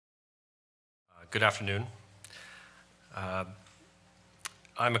Good afternoon. I'm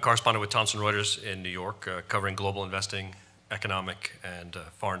a correspondent with Thomson Reuters in New York, covering global investing, economic, and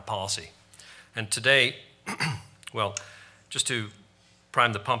foreign policy. And today, well, just to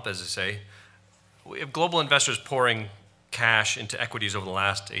prime the pump, as they say, we have global investors pouring cash into equities over the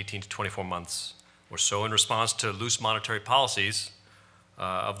last 18 to 24 months or so in response to loose monetary policies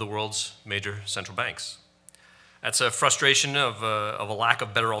of the world's major central banks. That's a frustration of a lack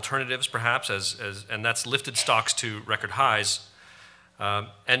of better alternatives, perhaps, and that's lifted stocks to record highs.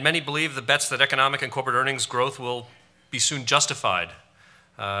 And many believe the bets that economic and corporate earnings growth will be soon justified.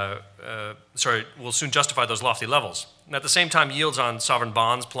 Will soon justify those lofty levels. And at the same time, yields on sovereign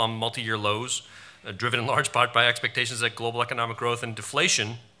bonds plumb multi-year lows, driven in large part by expectations that global economic growth and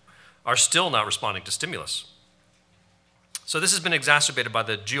deflation are still not responding to stimulus. So this has been exacerbated by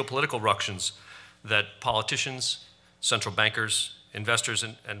the geopolitical ructions that politicians, central bankers, investors,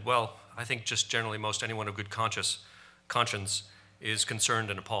 and well, I think just generally most anyone of good conscience is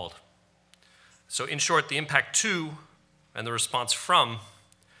concerned and appalled. So in short, the impact to and the response from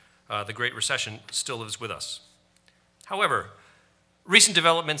the Great Recession still lives with us. However, recent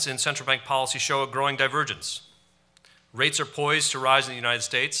developments in central bank policy show a growing divergence. Rates are poised to rise in the United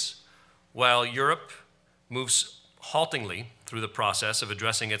States, while Europe moves haltingly through the process of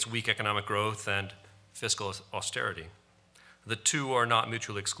addressing its weak economic growth and fiscal austerity. The two are not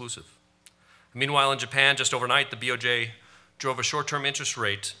mutually exclusive. Meanwhile, in Japan, just overnight, the BOJ drove a short-term interest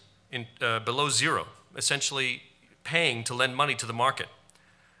rate below zero, essentially paying to lend money to the market.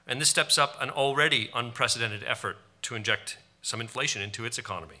 And this steps up an already unprecedented effort to inject some inflation into its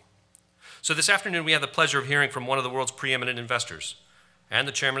economy. So this afternoon, we have the pleasure of hearing from one of the world's preeminent investors and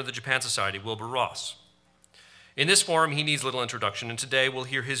the chairman of the Japan Society, Wilbur Ross. In this forum, he needs little introduction, and today we'll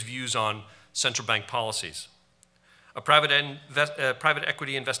hear his views on central bank policies. A private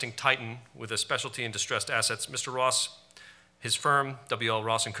equity investing titan with a specialty in distressed assets, Mr. Ross, his firm, WL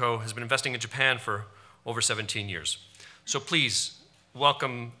Ross & Co., has been investing in Japan for over 17 years. So please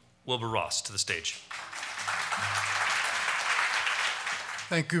welcome Wilbur Ross to the stage.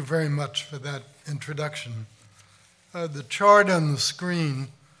 Thank you very much for that introduction. The chart on the screen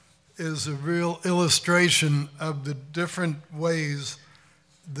is a real illustration of the different ways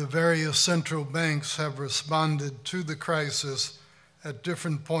the various central banks have responded to the crisis at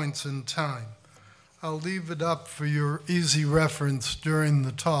different points in time. I'll leave it up for your easy reference during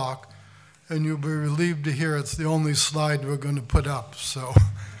the talk, and you'll be relieved to hear it's the only slide we're going to put up, so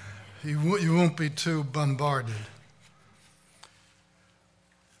you won't be too bombarded.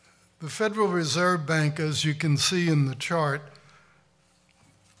 The Federal Reserve Bank, as you can see in the chart,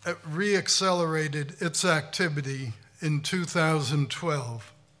 re-accelerated its activity in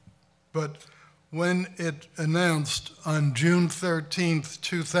 2012. But when it announced on June 13th,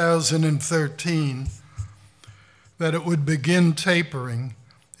 2013, that it would begin tapering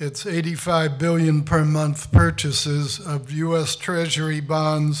its $85 billion per month purchases of U.S. Treasury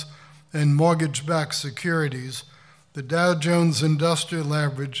bonds and mortgage-backed securities, the Dow Jones Industrial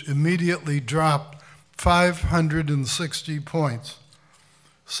Average immediately dropped 560 points.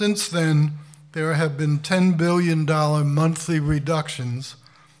 Since then, there have been $10 billion monthly reductions,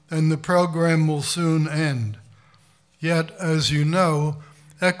 and the program will soon end. Yet, as you know,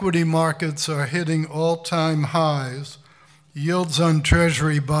 equity markets are hitting all-time highs, yields on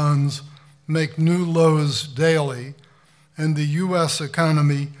Treasury bonds make new lows daily, and the U.S.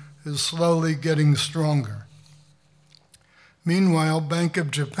 economy is slowly getting stronger. Meanwhile, Bank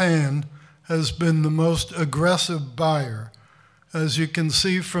of Japan has been the most aggressive buyer. As you can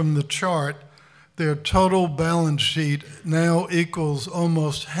see from the chart, their total balance sheet now equals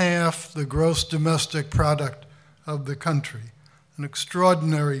almost half the gross domestic product of the country, an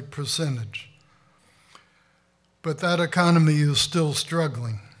extraordinary percentage. But that economy is still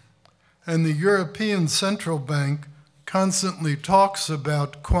struggling. And the European Central Bank constantly talks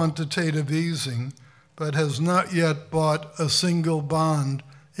about quantitative easing, but has not yet bought a single bond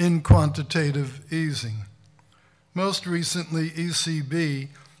in quantitative easing. Most recently, ECB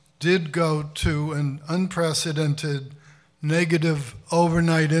did go to an unprecedented negative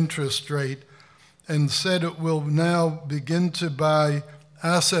overnight interest rate and said it will now begin to buy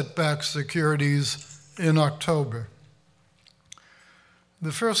asset-backed securities in October.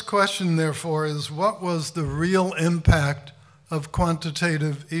 The first question, therefore, is what was the real impact of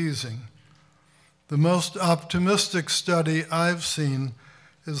quantitative easing? The most optimistic study I've seen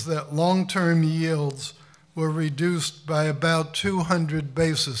is that long-term yields were reduced by about 200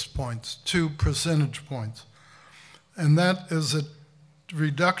 basis points, 2 percentage points. And that is a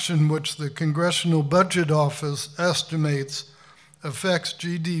reduction which the Congressional Budget Office estimates affects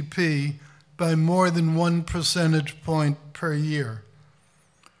GDP by more than 1 percentage point per year.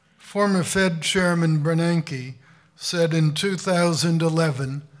 Former Fed Chairman Bernanke said in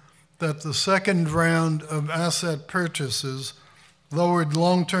 2011 that the second round of asset purchases lowered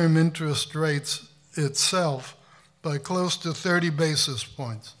long-term interest rates itself by close to 30 basis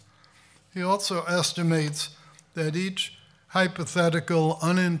points. He also estimates that each hypothetical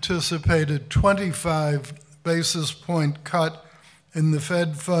unanticipated 25 basis point cut in the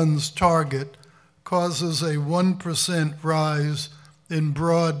Fed funds target causes a 1% rise in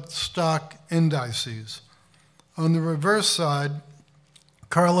broad stock indices. On the reverse side,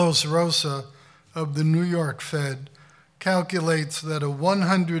 Carlos Rosa of the New York Fed calculates that a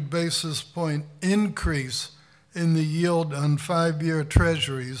 100 basis point increase in the yield on 5-year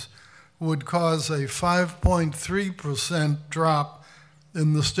treasuries would cause a 5.3% drop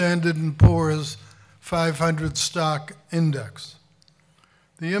in the Standard & Poor's 500 stock index.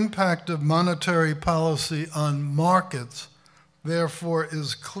 The impact of monetary policy on markets, therefore,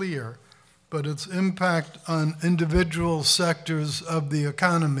 is clear, but its impact on individual sectors of the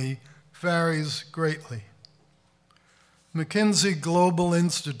economy varies greatly. McKinsey Global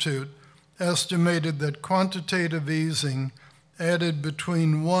Institute estimated that quantitative easing added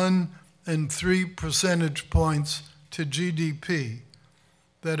between 1 and 3 percentage points to GDP,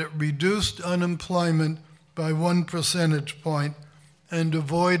 that it reduced unemployment by 1 percentage point and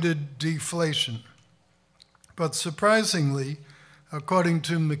avoided deflation. But surprisingly, according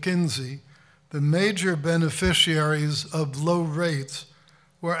to McKinsey, the major beneficiaries of low rates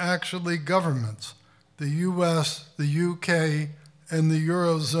were actually governments, the US, the UK, and the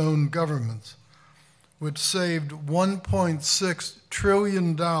Eurozone governments, which saved $1.6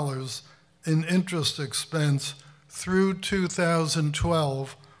 trillion in interest expense through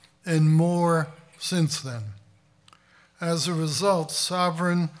 2012 and more since then. As a result,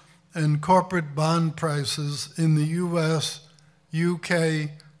 sovereign and corporate bond prices in the US, UK,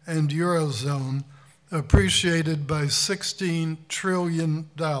 and Eurozone appreciated by $16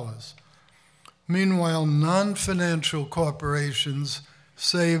 trillion. Meanwhile, non-financial corporations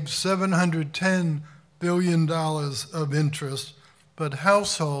saved $710 billion of interest, but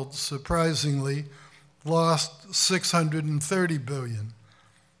households, surprisingly, lost $630 billion.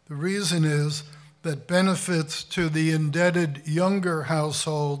 The reason is that benefits to the indebted younger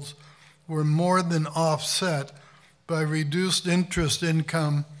households were more than offset by reduced interest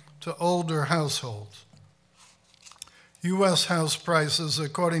income to older households. U.S. house prices,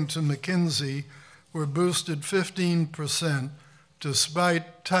 according to McKinsey, were boosted 15%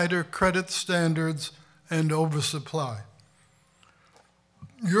 despite tighter credit standards and oversupply.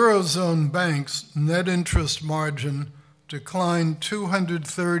 Eurozone banks' net interest margin declined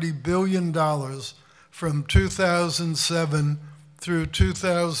 $230 billion from 2007 through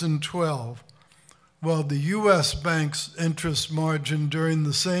 2012, while the U.S. bank's interest margin during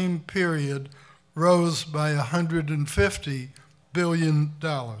the same period rose by $150 billion.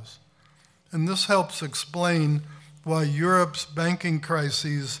 And this helps explain why Europe's banking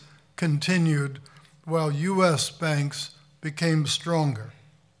crises continued while U.S. banks became stronger.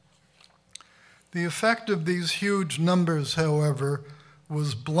 The effect of these huge numbers, however,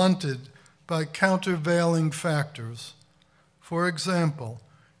 was blunted by countervailing factors. For example,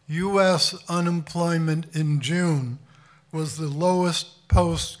 U.S. unemployment in June was the lowest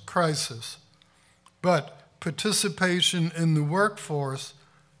post-crisis, but participation in the workforce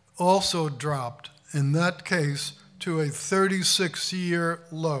also dropped, in that case, to a 36-year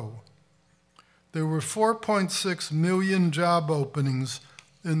low. There were 4.6 million job openings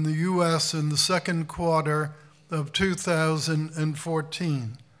in the U.S. in the second quarter of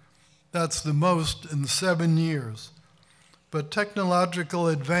 2014. That's the most in 7 years. But technological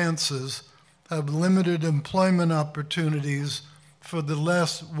advances have limited employment opportunities for the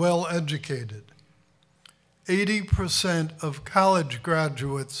less well-educated. 80% of college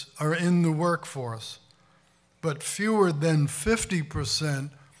graduates are in the workforce, but fewer than 50%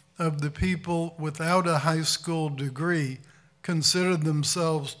 of the people without a high school degree consider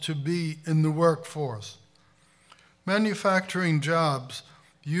themselves to be in the workforce. Manufacturing jobs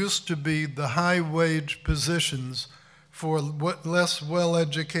used to be the high-wage positions for less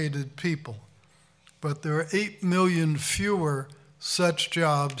well-educated people, but there are 8 million fewer such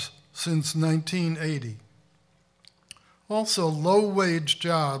jobs since 1980. Also, low-wage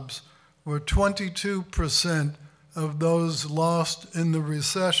jobs were 22% of those lost in the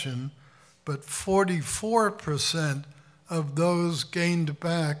recession, but 44% of those gained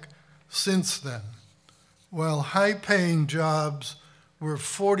back since then, while high-paying jobs were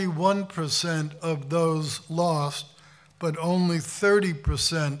 41% of those lost, but only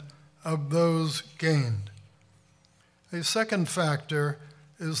 30% of those gained. A second factor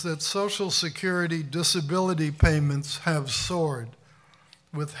is that Social Security disability payments have soared,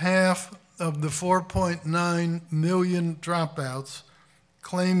 with half of the 4.9 million dropouts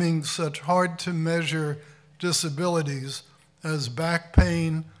claiming such hard-to-measure disabilities as back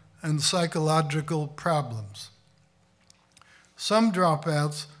pain and psychological problems. Some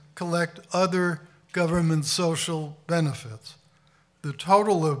dropouts collect other government social benefits, the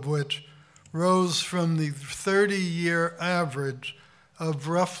total of which rose from the 30-year average of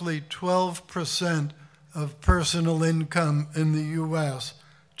roughly 12% of personal income in the U.S.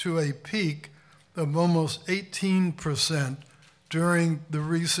 to a peak of almost 18% during the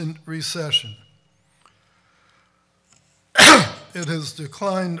recent recession. It has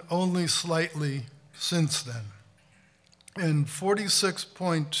declined only slightly since then. And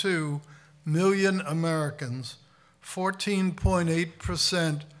 46.2 million Americans,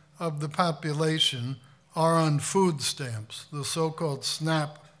 14.8% of the population, are on food stamps, the so-called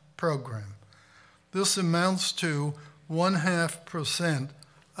SNAP program. This amounts to 0.5%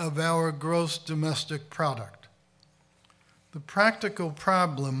 of our gross domestic product. The practical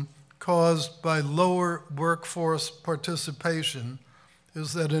problem caused by lower workforce participation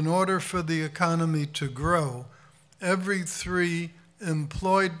is that in order for the economy to grow, every 3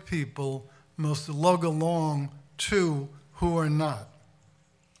 employed people must lug along 2 who are not.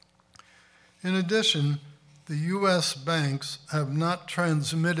 In addition, the U.S. banks have not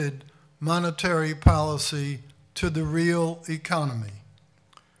transmitted monetary policy to the real economy.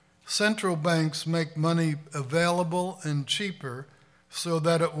 Central banks make money available and cheaper so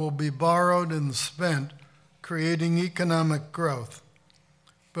that it will be borrowed and spent, creating economic growth.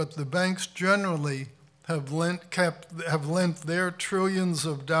 But the banks generally have lent their trillions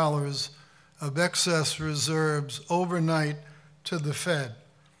of dollars of excess reserves overnight to the Fed,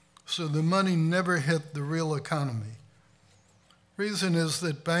 so the money never hit the real economy. Reason is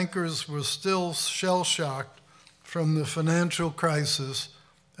that bankers were still shell-shocked from the financial crisis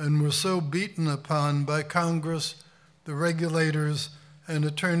and were so beaten upon by Congress, the regulators, and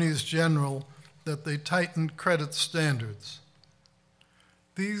attorneys general that they tightened credit standards.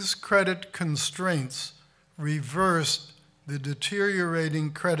 These credit constraints reversed the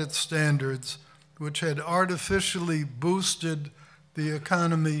deteriorating credit standards which had artificially boosted the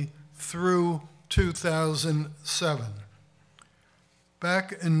economy through 2007.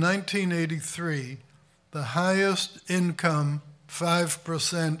 Back in 1983, the highest income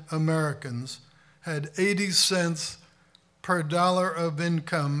 5% Americans had 80 cents per dollar of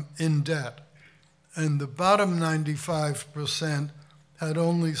income in debt, and the bottom 95% had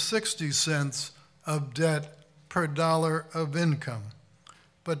only 60 cents of debt per dollar of income.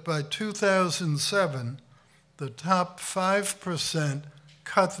 But by 2007, the top 5%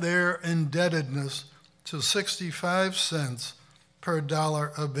 cut their indebtedness to 65 cents per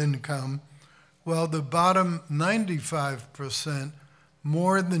dollar of income, while the bottom 95%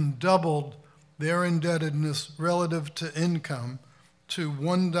 more than doubled their indebtedness relative to income to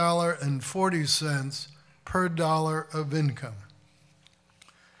 $1.40 per dollar of income.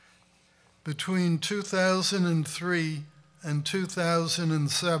 Between 2003 and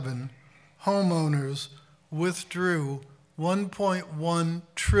 2007, homeowners withdrew $1.1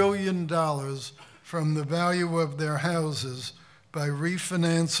 trillion from the value of their houses by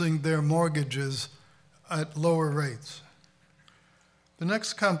refinancing their mortgages at lower rates. The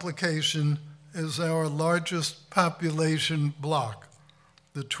next complication is our largest population block,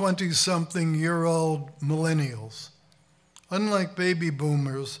 the 20-something-year-old millennials. Unlike baby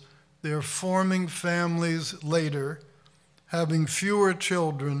boomers, they're forming families later, having fewer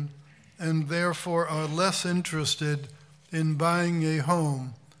children, and therefore are less interested in buying a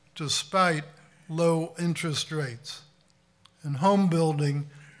home despite low interest rates. And home building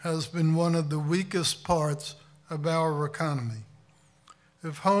has been one of the weakest parts of our economy.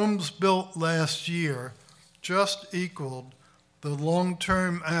 If homes built last year just equaled the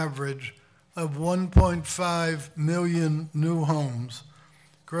long-term average of 1.5 million new homes,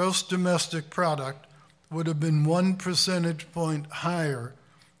 gross domestic product would have been 1 percentage point higher,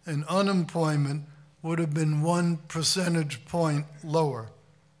 and unemployment would have been 1 percentage point lower.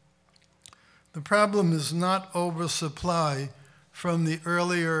 The problem is not oversupply from the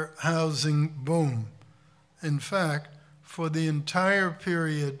earlier housing boom. In fact, for the entire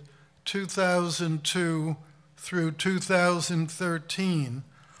period 2002 through 2013,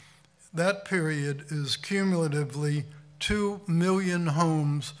 that period is cumulatively 2 million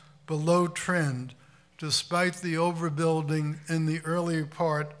homes below trend, despite the overbuilding in the early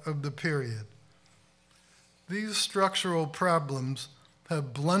part of the period. These structural problems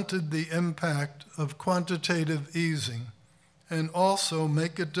have blunted the impact of quantitative easing and also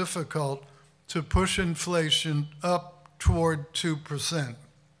make it difficult to push inflation up toward 2%.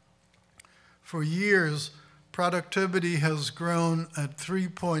 For years, productivity has grown at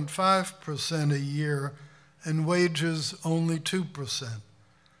 3.5% a year and wages only 2%.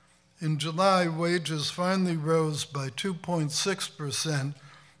 In July, wages finally rose by 2.6%,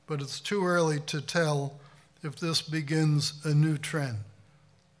 but it's too early to tell if this begins a new trend.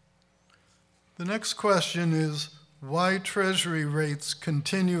 The next question is why Treasury rates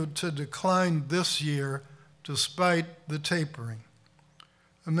continued to decline this year despite the tapering.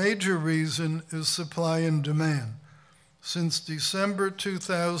 A major reason is supply and demand. Since December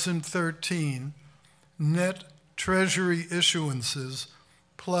 2013, net Treasury issuances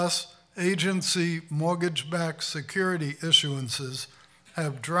plus agency mortgage-backed security issuances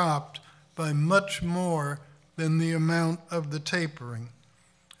have dropped by much more than the amount of the tapering,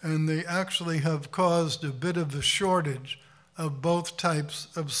 and they actually have caused a bit of a shortage of both types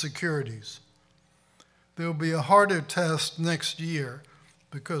of securities. There will be a harder test next year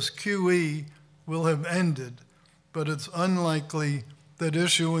because QE will have ended, but it's unlikely that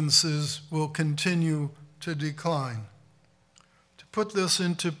issuances will continue to decline. To put this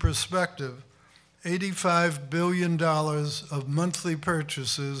into perspective, $85 billion of monthly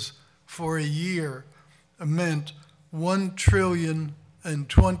purchases for a year meant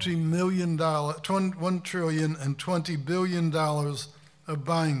 $1,020 billion of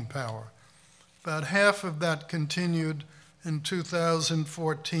buying power. About half of that continued in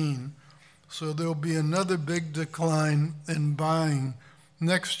 2014, so there'll be another big decline in buying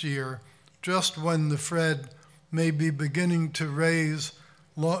next year, just when the Fed may be beginning to raise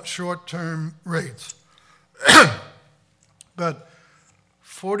short-term rates. But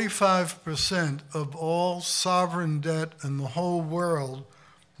 45% of all sovereign debt in the whole world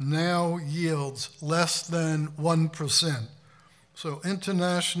now yields less than 1%. So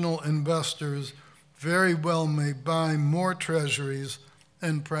international investors very well may buy more treasuries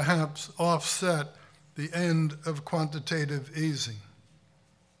and perhaps offset the end of quantitative easing.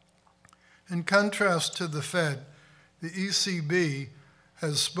 In contrast to the Fed, the ECB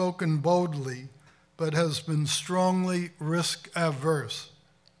has spoken boldly but has been strongly risk-averse.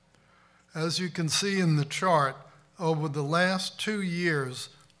 As you can see in the chart, over the last 2 years,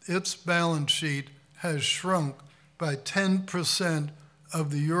 its balance sheet has shrunk by 10%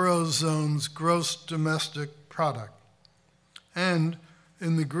 of the Eurozone's gross domestic product. And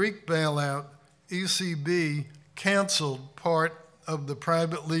in the Greek bailout, ECB canceled part of the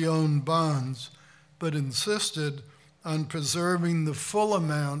privately owned bonds, but insisted on preserving the full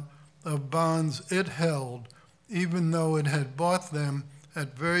amount of bonds it held, even though it had bought them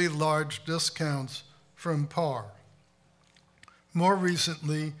at very large discounts from par. More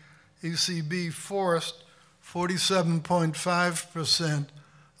recently, ECB forced 47.5%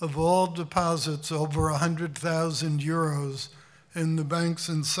 of all deposits over 100,000 euros in the banks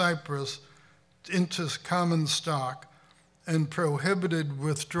in Cyprus into common stock and prohibited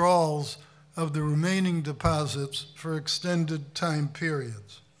withdrawals of the remaining deposits for extended time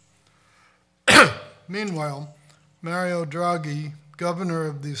periods. Meanwhile, Mario Draghi, governor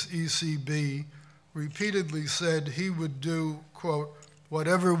of this ECB, repeatedly said he would do, quote,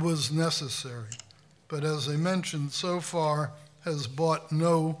 whatever was necessary, but as I mentioned, so far has bought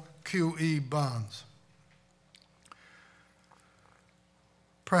no QE bonds.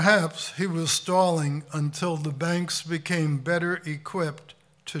 Perhaps he was stalling until the banks became better equipped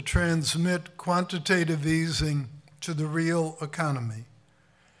to transmit quantitative easing to the real economy.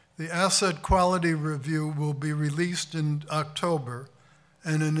 The asset quality review will be released in October,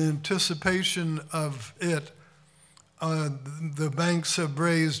 and in anticipation of it, the banks have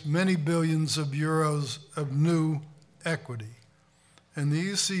raised many billions of euros of new equity. And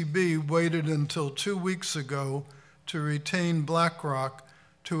the ECB waited until 2 weeks ago to retain BlackRock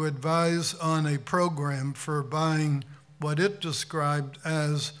to advise on a program for buying what it described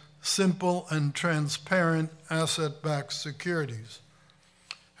as simple and transparent asset-backed securities.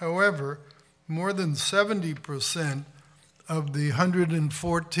 However, more than 70% of the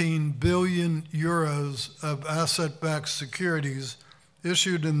 114 billion euros of asset-backed securities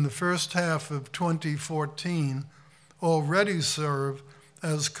issued in the first half of 2014 already serve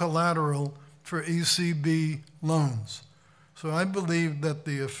as collateral for ECB loans. So I believe that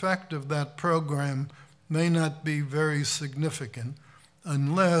the effect of that program may not be very significant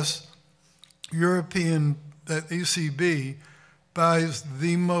unless European ECB buys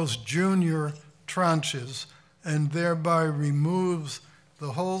the most junior tranches and thereby removes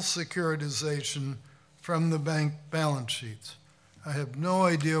the whole securitization from the bank balance sheets. I have no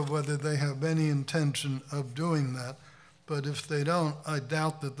idea whether they have any intention of doing that, but if they don't, I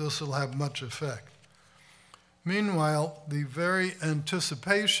doubt that this will have much effect. Meanwhile, the very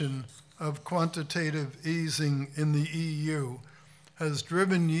anticipation of quantitative easing in the EU has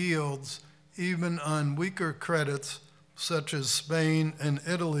driven yields even on weaker credits, such as Spain and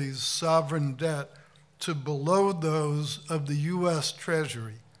Italy's sovereign debt, to below those of the US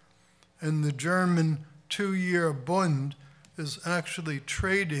Treasury. And the German two-year Bund is actually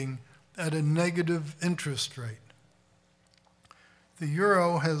trading at a negative interest rate. The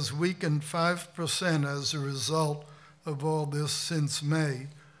euro has weakened 5% as a result of all this since May,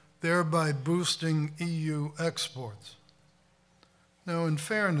 thereby boosting EU exports. Now, in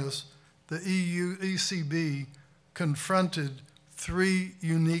fairness, the ECB confronted three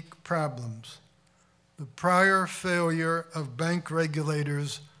unique problems: the prior failure of bank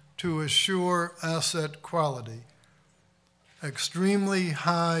regulators to assure asset quality, extremely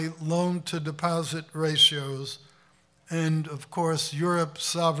high loan-to-deposit ratios, and, of course, Europe's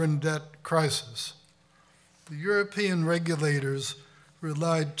sovereign debt crisis. The European regulators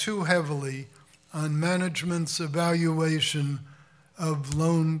relied too heavily on management's evaluation of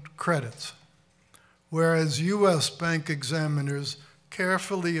loan credits, whereas US bank examiners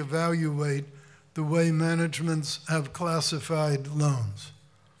carefully evaluate the way managements have classified loans.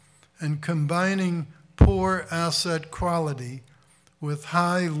 And combining poor asset quality with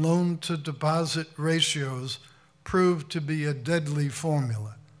high loan-to-deposit ratios proved to be a deadly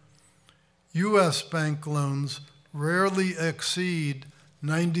formula. US bank loans rarely exceed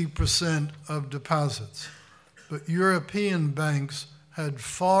 90% of deposits, but European banks had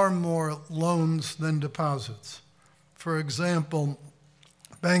far more loans than deposits. For example,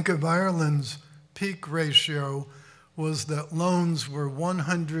 Bank of Ireland's peak ratio was that loans were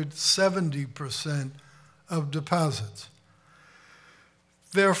 170% of deposits.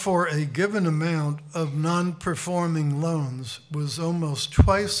 Therefore, a given amount of non-performing loans was almost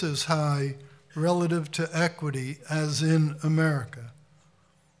twice as high relative to equity as in America.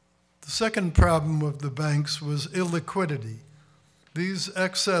 The second problem with the banks was illiquidity. These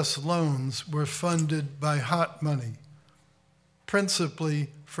excess loans were funded by hot money, principally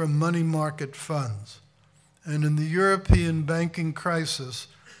from money market funds. And in the European banking crisis,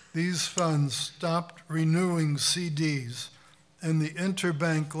 these funds stopped renewing CDs, and the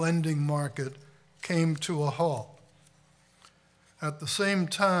interbank lending market came to a halt. At the same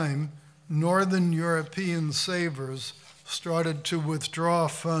time, Northern European savers started to withdraw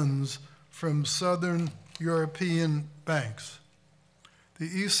funds from Southern European banks. The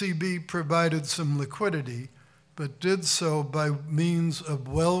ECB provided some liquidity, but did so by means of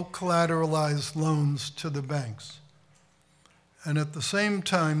well-collateralized loans to the banks. And at the same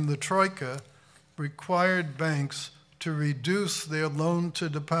time, the Troika required banks to reduce their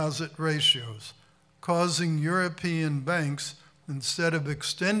loan-to-deposit ratios, causing European banks, instead of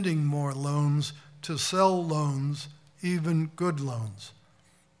extending more loans, to sell loans, even good loans.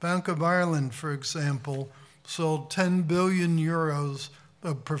 Bank of Ireland, for example, sold 10 billion euros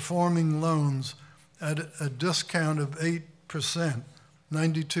of performing loans at a discount of 8%,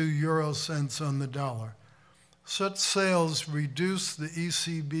 92 euro cents on the dollar. Such sales reduced the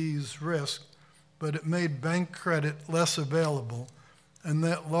ECB's risk, but it made bank credit less available, and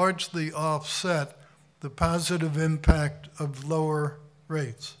that largely offset the positive impact of lower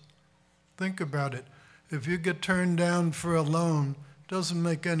rates. Think about it. If you get turned down for a loan, it doesn't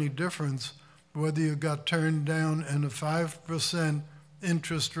make any difference whether you got turned down in a 5%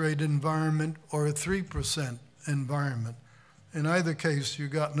 interest rate environment or a 3% environment. In either case, you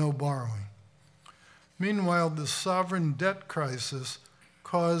got no borrowing. Meanwhile, the sovereign debt crisis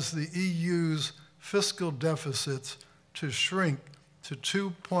caused the EU's fiscal deficits to shrink to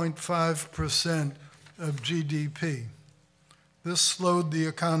 2.5% of GDP. This slowed the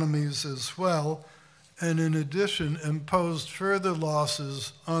economies as well, and in addition imposed further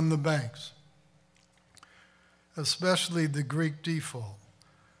losses on the banks, especially the Greek default.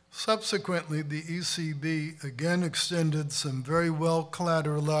 Subsequently, the ECB again extended some very well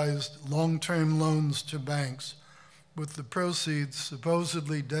collateralized long-term loans to banks, with the proceeds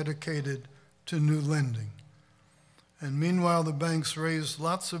supposedly dedicated to new lending. And meanwhile, the banks raised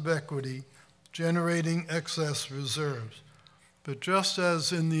lots of equity, generating excess reserves. But just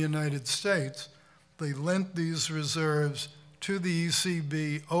as in the United States, they lent these reserves to the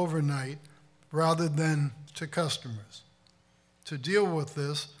ECB overnight rather than to customers. To deal with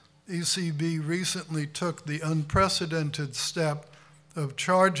this, ECB recently took the unprecedented step of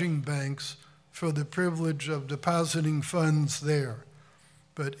charging banks for the privilege of depositing funds there.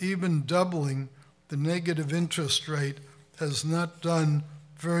 But even doubling the negative interest rate has not done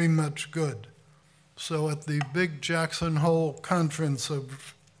very much good. So at the big Jackson Hole conference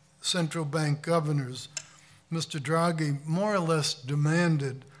of central bank governors, Mr. Draghi more or less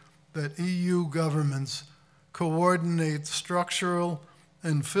demanded that EU governments coordinate structural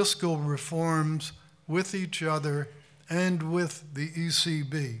and fiscal reforms with each other and with the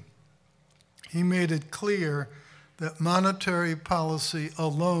ECB. He made it clear that monetary policy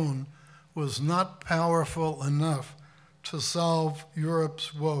alone was not powerful enough to solve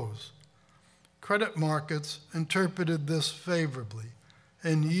Europe's woes. Credit markets interpreted this favorably,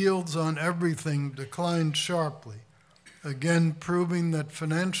 and yields on everything declined sharply, again proving that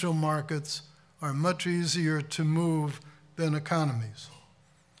financial markets are much easier to move than economies.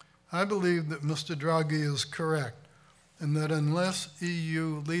 I believe that Mr. Draghi is correct, and that unless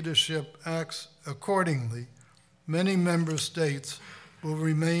EU leadership acts accordingly, many member states will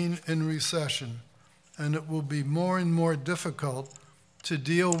remain in recession, and it will be more and more difficult to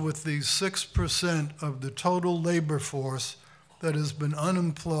deal with the 6% of the total labor force that has been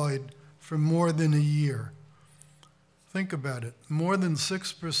unemployed for more than a year. Think about it, more than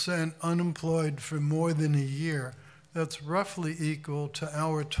 6% unemployed for more than a year. That's roughly equal to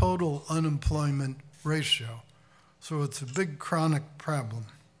our total unemployment ratio. So it's a big chronic problem.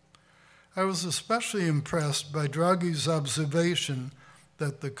 I was especially impressed by Draghi's observation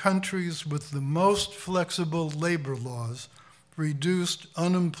that the countries with the most flexible labor laws reduced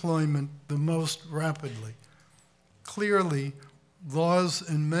unemployment the most rapidly. Clearly, laws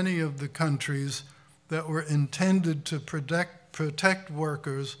in many of the countries that were intended to protect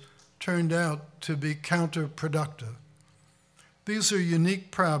workers turned out to be counterproductive. These are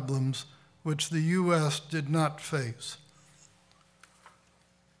unique problems which the U.S. did not face,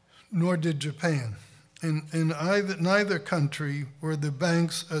 nor did Japan. In neither country were the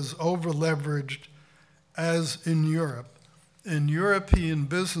banks as over-leveraged as in Europe, and European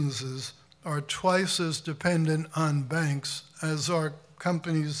businesses are twice as dependent on banks as are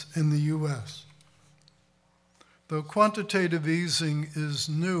companies in the U.S. Though quantitative easing is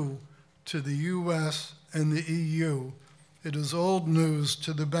new to the U.S. and the EU, it is old news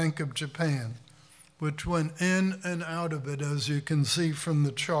to the Bank of Japan, which went in and out of it, as you can see from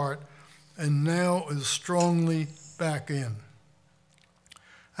the chart, and now is strongly back in.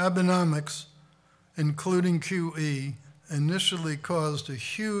 Abenomics, including QE, initially caused a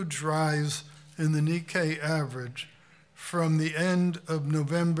huge rise in the Nikkei average from the end of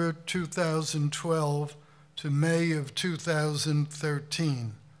November 2012 to May of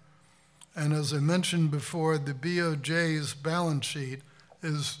 2013. And as I mentioned before, the BOJ's balance sheet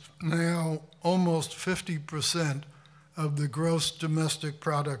is now almost 50% of the gross domestic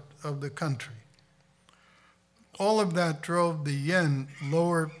product of the country. All of that drove the yen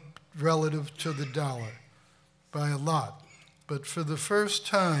lower relative to the dollar by a lot. But for the first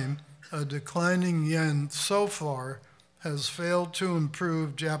time, a declining yen so far has failed to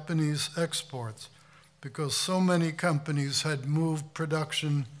improve Japanese exports because so many companies had moved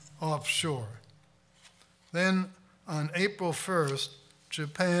production offshore. Then on April 1st,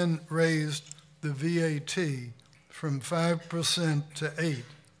 Japan raised the VAT from 5% to 8%.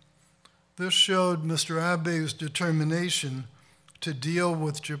 This showed Mr. Abe's determination to deal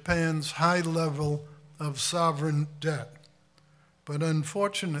with Japan's high level of sovereign debt. But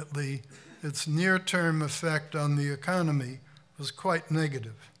unfortunately, its near-term effect on the economy was quite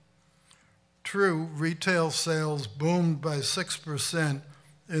negative. True, retail sales boomed by 6%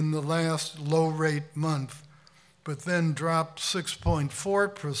 in the last low-rate month, but then dropped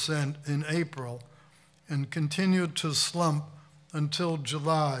 6.4% in April and continued to slump until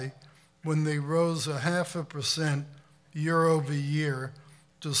July, when they rose 0.5% year over year,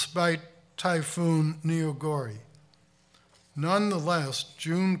 despite Typhoon Neogori. Nonetheless,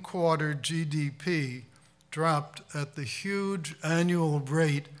 June quarter GDP dropped at the huge annual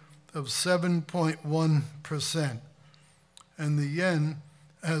rate of 7.1%, and the yen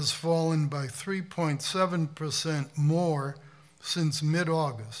has fallen by 3.7% more since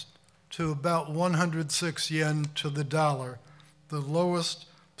mid-August to about 106 yen to the dollar, the lowest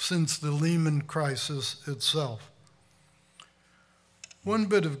since the Lehman crisis itself. One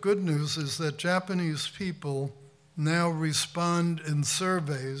bit of good news is that Japanese people now respond in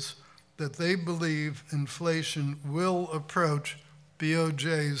surveys that they believe inflation will approach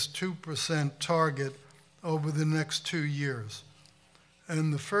BOJ's 2% target over the next 2 years.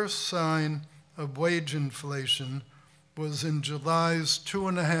 And the first sign of wage inflation was in July's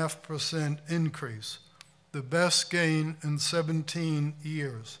 2.5% increase, the best gain in 17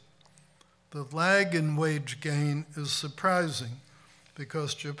 years. The lag in wage gain is surprising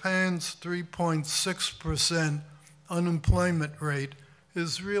because Japan's 3.6% unemployment rate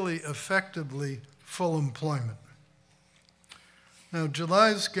is really effectively full employment. Now,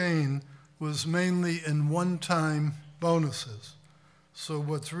 July's gain was mainly in one-time bonuses. So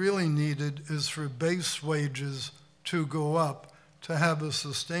what's really needed is for base wages to go up to have a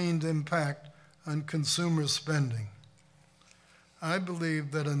sustained impact on consumer spending. I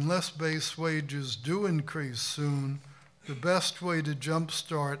believe that unless base wages do increase soon, the best way to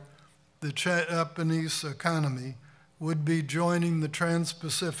jumpstart the Japanese economy would be joining the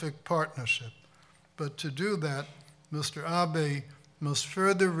Trans-Pacific Partnership. But to do that, Mr. Abe must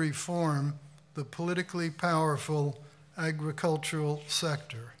further reform the politically powerful agricultural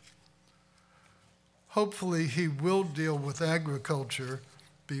sector. Hopefully, he will deal with agriculture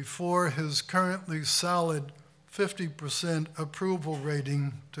before his currently solid 50% approval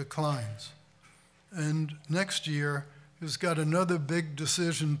rating declines. And next year, he's got another big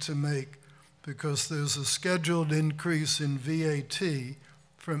decision to make because there's a scheduled increase in VAT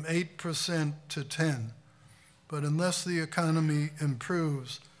from 8% to 10%. But unless the economy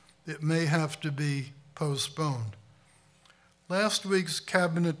improves, it may have to be postponed. Last week's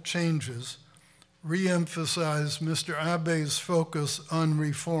cabinet changes re-emphasized Mr. Abe's focus on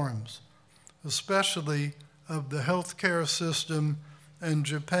reforms, especially of the healthcare system and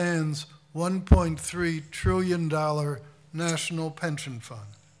Japan's $1.3 trillion national pension fund.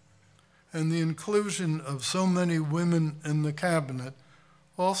 And the inclusion of so many women in the cabinet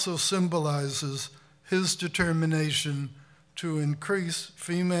also symbolizes his determination to increase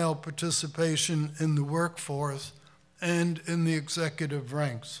female participation in the workforce and in the executive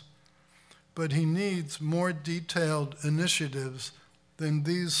ranks. But he needs more detailed initiatives than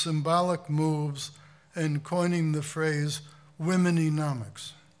these symbolic moves and coining the phrase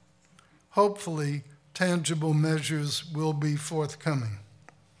womenomics. Hopefully, tangible measures will be forthcoming.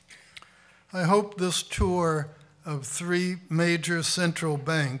 I hope this tour of 3 major central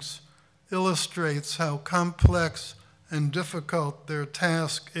banks illustrates how complex and difficult their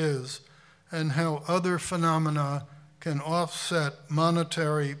task is and how other phenomena can offset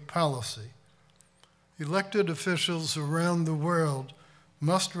monetary policy. Elected officials around the world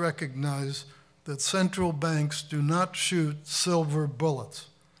must recognize that central banks do not shoot silver bullets.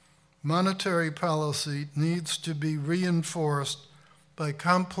 Monetary policy needs to be reinforced by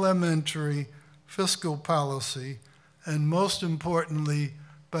complementary fiscal policy and, most importantly,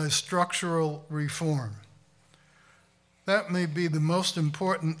 by structural reform. That may be the most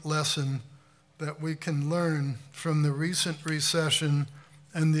important lesson that we can learn from the recent recession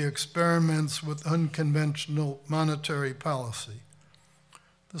and the experiments with unconventional monetary policy.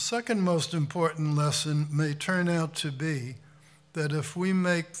 The second most important lesson may turn out to be that if we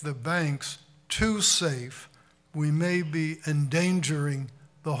make the banks too safe, we may be endangering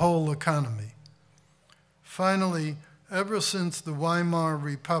the whole economy. Finally, ever since the Weimar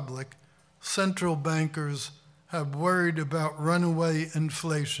Republic, central bankers have worried about runaway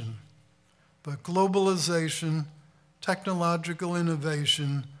inflation. But globalization, technological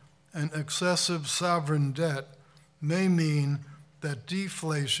innovation, and excessive sovereign debt may mean that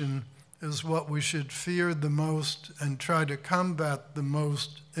deflation is what we should fear the most and try to combat the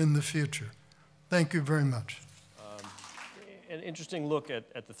most in the future. Thank you very much. An interesting look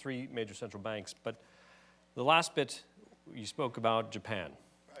at the 3 major central banks, but the last bit you spoke about Japan.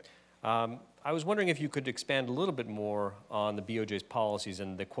 Right. I was wondering if you could expand a little bit more on the BOJ's policies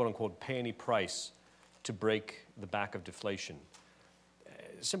and the quote-unquote pay any price to break the back of deflation.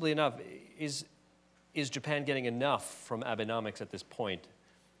 Simply enough, is Japan getting enough from Abenomics at this point?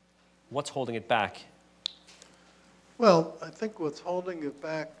 What's holding it back? Well, I think what's holding it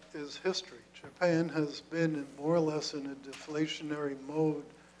back is history. Japan has been in more or less in a deflationary mode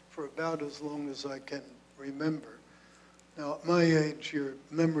for about as long as I can remember. Now, at my age, your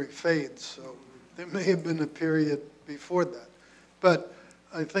memory fades, so there may have been a period before that. But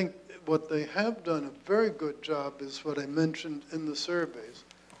I think what they have done a very good job is what I mentioned in the surveys.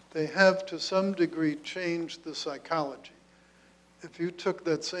 They have, to some degree, changed the psychology. If you took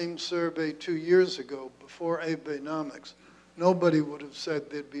that same survey 2 years ago, before Abenomics, nobody would have said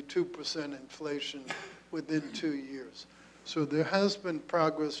there'd be 2% inflation within 2 years. So there has been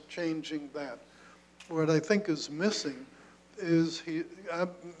progress changing that. What I think is missing is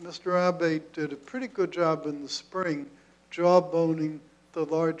Mr. Abe did a pretty good job in the spring jawboning the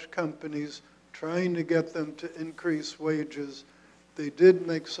large companies, trying to get them to increase wages. They did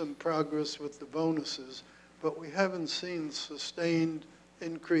make some progress with the bonuses, but we haven't seen sustained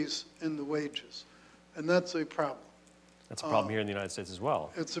increase in the wages. And that's a problem. That's a problem here in the United States as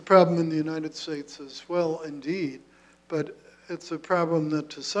well. It's a problem in the United States as well, indeed. But it's a problem that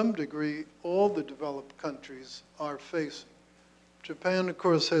to some degree all the developed countries are facing. Japan, of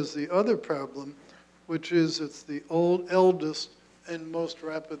course, has the other problem, which is it's the eldest and most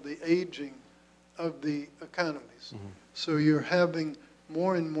rapidly aging of the economies. Mm-hmm. So you're having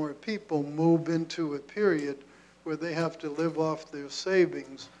more and more people move into a period where they have to live off their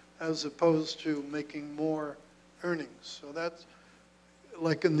savings as opposed to making more earnings. So that's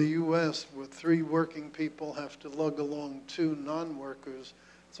like in the US, where 3 working people have to lug along 2 non-workers.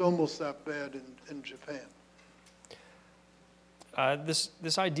 It's almost that bad in Japan.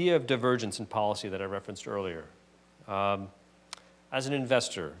 This idea of divergence in policy that I referenced earlier, as an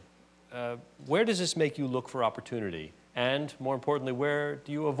investor, where does this make you look for opportunity? And more importantly, where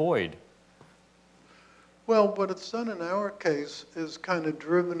do you avoid? Well, what it's done in our case is kind of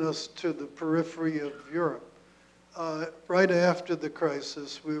driven us to the periphery of Europe. Right after the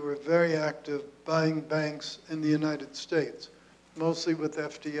crisis, we were very active buying banks in the United States, mostly with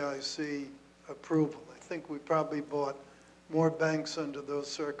FDIC approval. I think we probably bought more banks under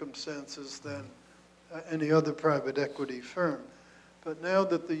those circumstances than any other private equity firm. But now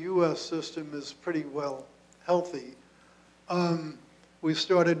that the US system is pretty well healthy, we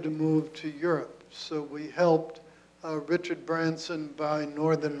started to move to Europe. So we helped Richard Branson buy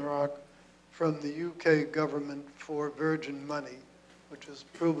Northern Rock from the UK government for Virgin money, which has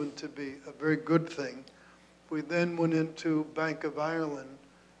proven to be a very good thing. We then went into Bank of Ireland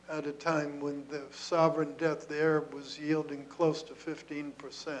at a time when the sovereign debt there was yielding close to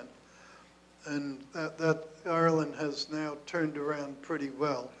 15%. And that Ireland has now turned around pretty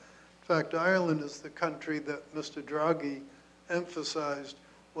well. In fact, Ireland is the country that Mr. Draghi emphasized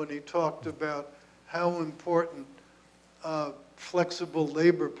when he talked about how important flexible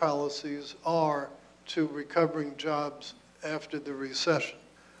labor policies are to recovering jobs after the recession.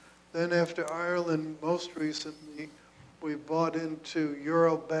 Then after Ireland, most recently, we bought into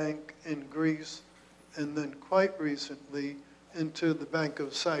Eurobank in Greece, and then quite recently into the Bank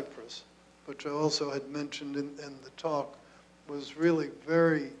of Cyprus, which I also had mentioned in the talk, was really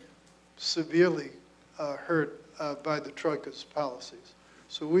very severely hurt by the Troika's policies.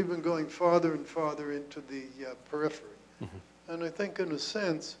 So we've been going farther and farther into the periphery. Mm-hmm. And I think in a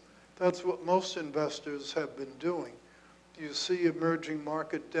sense, that's what most investors have been doing. You see emerging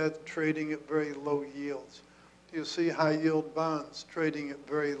market debt trading at very low yields. You see high yield bonds trading at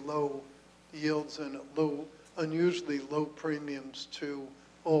very low yields and at unusually low premiums to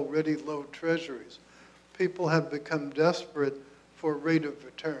already low treasuries. People have become desperate for rate of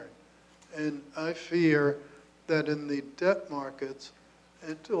return. And I fear that in the debt markets,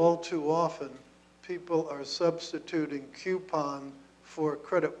 all too often, people are substituting coupon for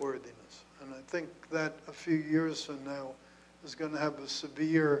creditworthiness. And I think that a few years from now is going to have a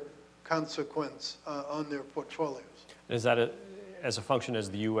severe consequence on their portfolios. Is that as a function as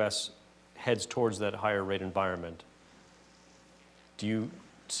the U.S. heads towards that higher rate environment? Do you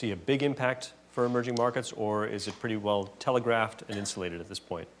see a big impact for emerging markets, or is it pretty well telegraphed and insulated at this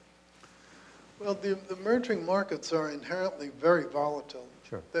point? Well, the emerging markets are inherently very volatile.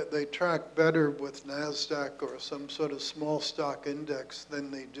 Sure. They track better with NASDAQ or some sort of small stock index than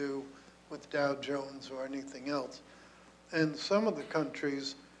they do with Dow Jones or anything else. And some of the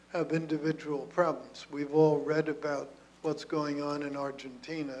countries have individual problems. We've all read about what's going on in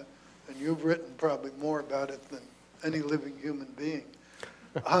Argentina, and you've written probably more about it than any living human being.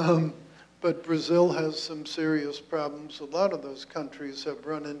 But Brazil has some serious problems. A lot of those countries have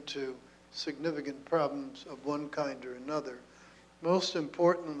run into significant problems of one kind or another. Most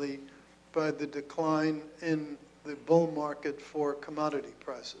importantly, by the decline in the bull market for commodity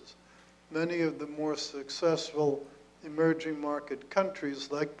prices. Many of the more successful emerging market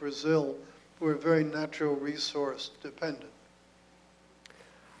countries like Brazil were very natural resource dependent.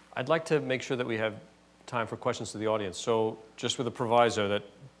 I'd like to make sure that we have time for questions to the audience. So just with a proviso that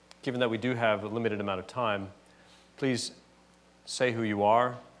given that we do have a limited amount of time, please say who you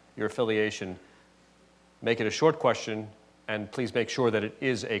are, your affiliation, make it a short question, and please make sure that it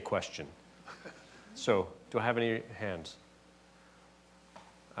is a question. So, do I have any hands?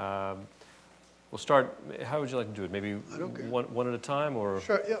 We'll start, how would you like to do it? Maybe one at a time, or?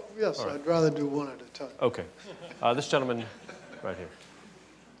 Sure, yeah, yes, right. I'd rather do one at a time. Okay. This gentleman right here.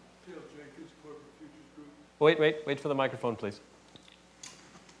 Phil Jenkins, Corporate Futures Group. Wait for the microphone, please.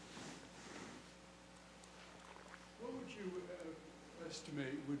 What would you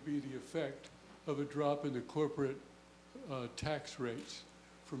estimate would be the effect of a drop in the corporate tax rates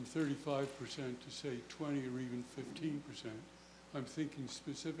from 35% to say 20 or even 15%? I'm thinking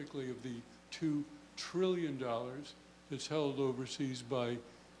specifically of the $2 trillion that's held overseas by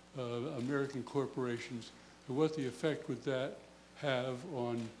American corporations, and what the effect would that have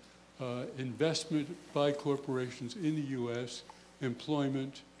on investment by corporations in the U.S.,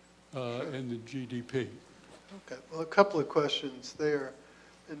 employment, and the GDP. Okay, well, a couple of questions there.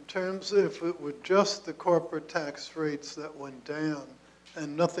 In terms of if it were just the corporate tax rates that went down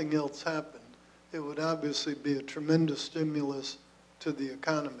and nothing else happened, it would obviously be a tremendous stimulus to the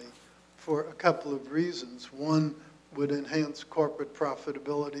economy for a couple of reasons. One, would enhance corporate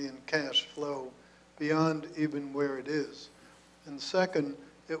profitability and cash flow beyond even where it is. And second,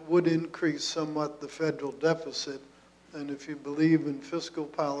 it would increase somewhat the federal deficit. And if you believe in fiscal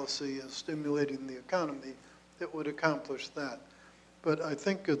policy as stimulating the economy, it would accomplish that. But I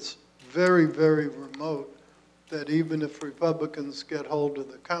think it's very, very remote that even if Republicans get hold of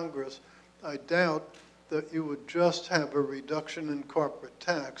the Congress, I doubt that you would just have a reduction in corporate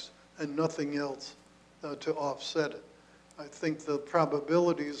tax and nothing else to offset it. I think the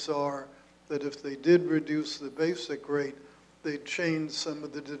probabilities are that if they did reduce the basic rate, they'd change some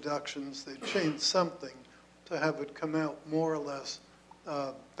of the deductions, they'd change something to have it come out more or less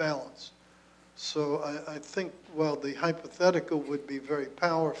balanced. So I think while the hypothetical would be very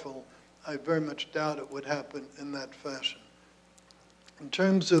powerful, I very much doubt it would happen in that fashion. In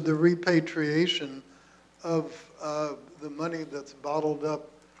terms of the repatriation of the money that's bottled up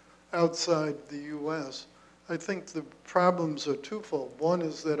outside the U.S., I think the problems are twofold. One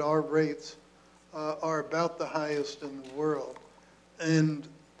is that our rates are about the highest in the world, and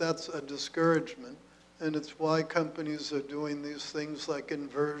that's a discouragement, and it's why companies are doing these things like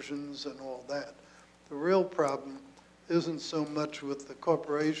inversions and all that. The real problem isn't so much with the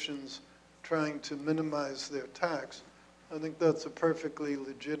corporations trying to minimize their tax. I think that's a perfectly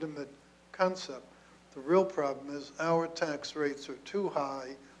legitimate concept. The real problem is our tax rates are too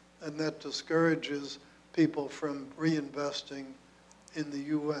high, and that discourages people from reinvesting in the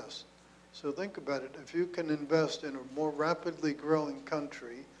U.S. So think about it. If you can invest in a more rapidly growing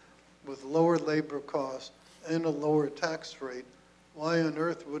country with lower labor costs and a lower tax rate, why on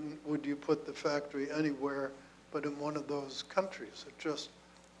earth would you put the factory anywhere but in one of those countries? It just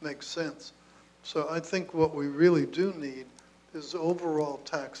makes sense. So I think what we really do need is overall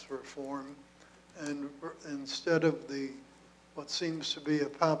tax reform, and instead of what seems to be a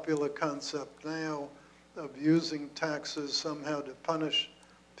popular concept now of using taxes somehow to punish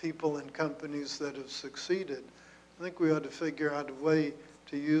people and companies that have succeeded, I think we ought to figure out a way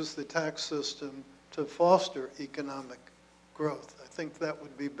to use the tax system to foster economic growth. I think that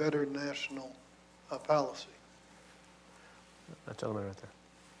would be better national policy. That gentleman right there.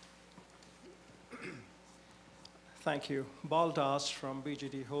 Thank you. Bal Das from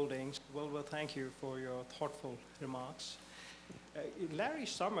BGD Holdings. Wilbur, thank you for your thoughtful remarks. Larry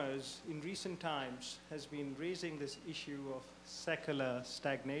Summers, in recent times, has been raising this issue of secular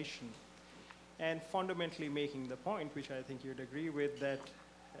stagnation and fundamentally making the point, which I think you'd agree with, that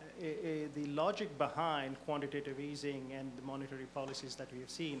the logic behind quantitative easing and the monetary policies that we have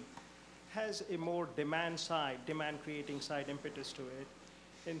seen has a more demand-creating side impetus to it.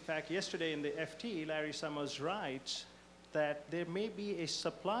 In fact, yesterday in the FT, Larry Summers writes that there may be a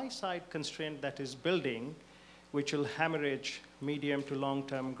supply-side constraint that is building, which will hemorrhage medium to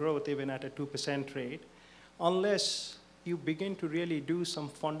long-term growth even at a 2% rate, unless you begin to really do some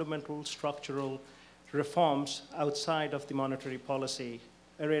fundamental structural reforms outside of the monetary policy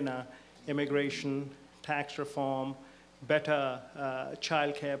arena: immigration, tax reform, better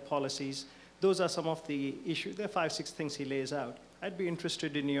childcare policies. Those are some of the issues. There are 5, 6 things he lays out. I'd be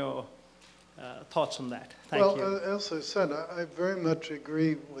interested in your thoughts on that. Thank you. Well, as I said, I very much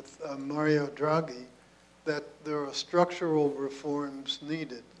agree with Mario Draghi that there are structural reforms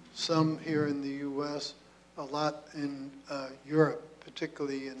needed, some here in the U.S., a lot in Europe,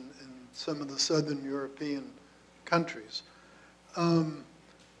 particularly in some of the southern European countries.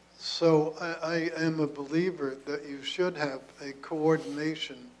 So I am a believer that you should have a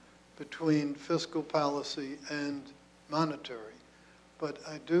coordination between fiscal policy and monetary. But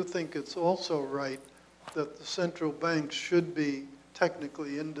I do think it's also right that the central banks should be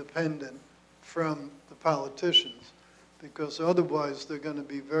technically independent from the politicians, because otherwise they're going to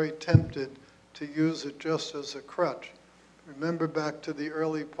be very tempted to use it just as a crutch. Remember back to the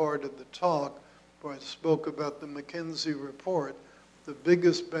early part of the talk where I spoke about the McKinsey report, the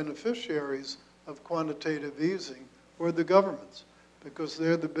biggest beneficiaries of quantitative easing were the governments, because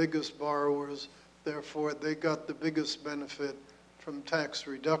they're the biggest borrowers, therefore they got the biggest benefit from tax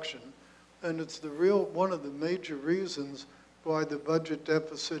reduction. And it's one of the major reasons why the budget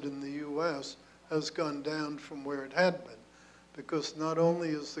deficit in the U.S. has gone down from where it had been, because not only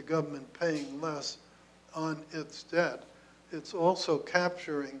is the government paying less on its debt, it's also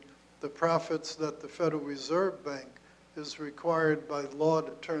capturing the profits that the Federal Reserve Bank is required by law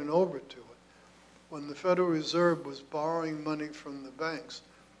to turn over to it. When the Federal Reserve was borrowing money from the banks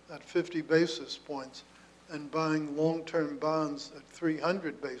at 50 basis points and buying long-term bonds at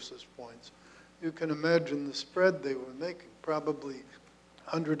 300 basis points, you can imagine the spread they were making, probably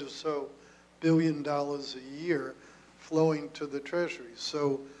 $100 or so billion a year flowing to the Treasury.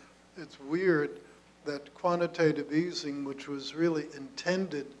 So it's weird that quantitative easing, which was really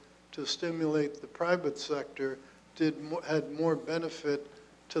intended to stimulate the private sector, had more benefit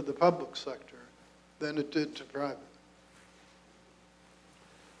to the public sector than it did to private.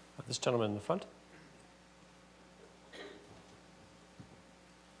 This gentleman in the front.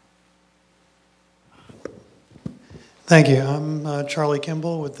 Thank you. I'm Charlie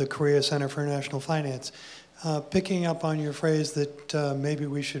Kimball with the Korea Center for International Finance. Picking up on your phrase that maybe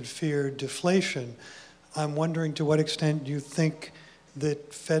we should fear deflation, I'm wondering to what extent you think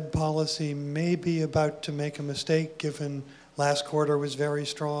that Fed policy may be about to make a mistake, given last quarter was very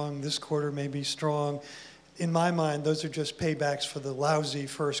strong, this quarter may be strong. In my mind, those are just paybacks for the lousy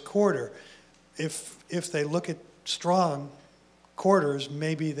first quarter. If they look at strong quarters,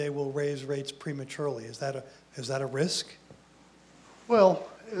 maybe they will raise rates prematurely. Is that a risk? Well,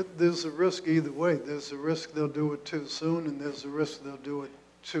 there's a risk either way. There's a risk they'll do it too soon, and there's a risk they'll do it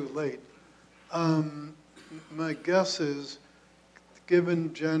too late. My guess is,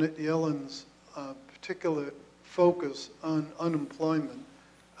 given Janet Yellen's particular focus on unemployment,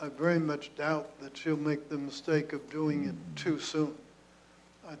 I very much doubt that she'll make the mistake of doing it too soon.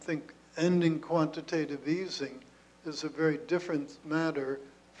 I think ending quantitative easing is a very different matter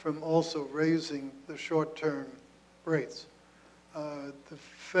from also raising the short-term rates. The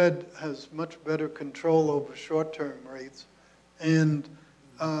Fed has much better control over short-term rates and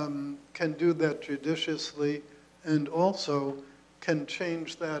can do that judiciously, and also can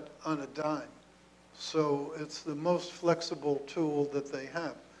change that on a dime. So it's the most flexible tool that they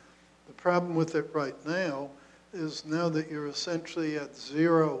have. The problem with it right now is, now that you're essentially at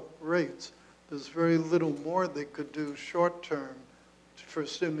zero rates, there's very little more they could do short-term for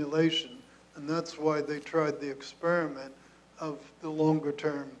stimulation, and that's why they tried the experiment of the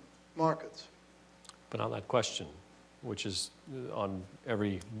longer-term markets. But on that question, which is on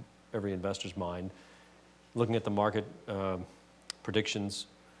every investor's mind, looking at the market predictions,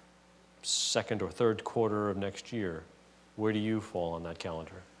 second or third quarter of next year, where do you fall on that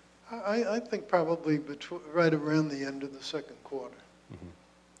calendar? I think probably right around the end of the second quarter. Mm-hmm.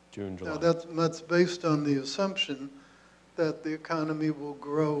 June, July. Now that's based on the assumption that the economy will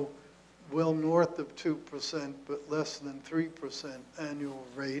grow well north of 2%, but less than 3% annual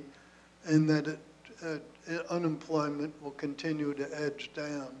rate, and that unemployment will continue to edge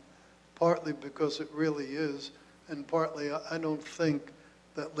down, partly because it really is, and partly I don't think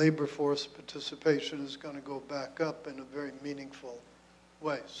that labor force participation is going to go back up in a very meaningful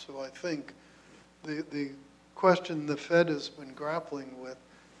way. So I think the question the Fed has been grappling with,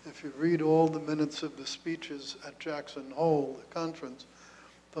 if you read all the minutes of the speeches at Jackson Hole, the conference,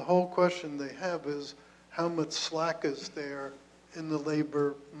 the whole question they have is, how much slack is there in the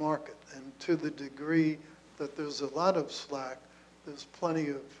labor market? And to the degree that there's a lot of slack, there's plenty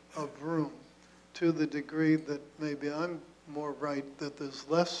of room. To the degree that maybe I'm more right, that there's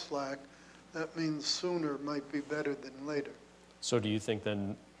less slack, that means sooner might be better than later. So do you think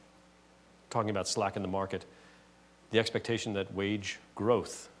then, talking about slack in the market, the expectation that wage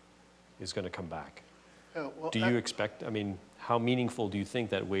growth is going to come back? Yeah, well, do you expect, I mean, how meaningful do you think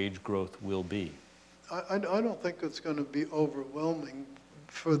that wage growth will be? I don't think it's going to be overwhelming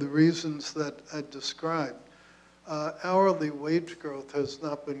for the reasons that I described. Hourly wage growth has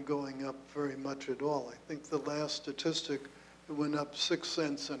not been going up very much at all. I think the last statistic, it went up 6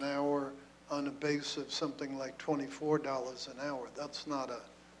 cents an hour on a base of something like $24 an hour.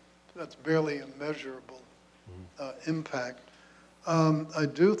 That's barely a measurable impact. I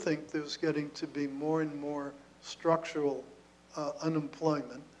do think there's getting to be more and more structural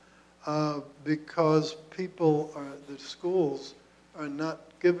unemployment because the schools are not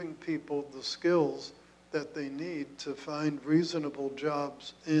giving people the skills that they need to find reasonable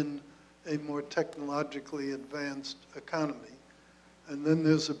jobs in a more technologically advanced economy. And then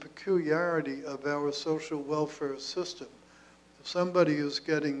there's a peculiarity of our social welfare system. If somebody is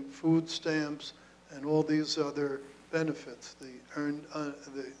getting food stamps and all these other benefits, the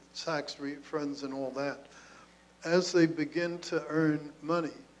tax refunds and all that, as they begin to earn money,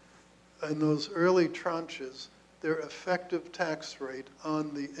 in those early tranches, their effective tax rate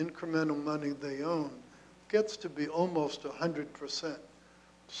on the incremental money they own gets to be almost 100%.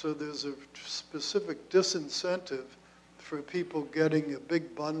 So there's a specific disincentive for people getting a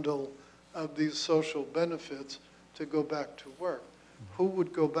big bundle of these social benefits to go back to work. Who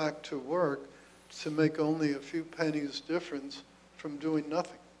would go back to work to make only a few pennies difference from doing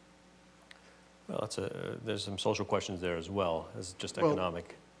nothing? Well, there's some social questions there as well as just Well,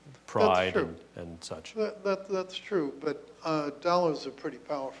 economic pride true. and such. That's true, but dollars are pretty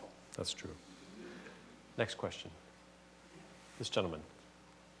powerful. That's true. Next question. This gentleman.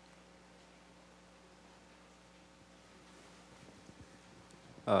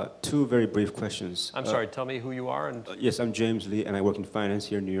 Two very brief questions. I'm sorry, tell me who you are. And Yes, I'm James Lee, and I work in finance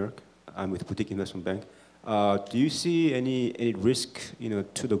here in New York. I'm with Boutique Investment Bank. Do you see any risk,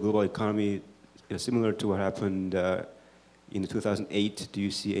 to the global economy, similar to what happened in 2008? Do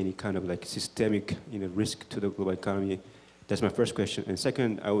you see any kind of like systemic, risk to the global economy? That's my first question. And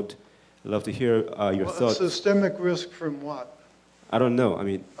second, I would love to hear your thoughts. Systemic risk from what? I don't know. I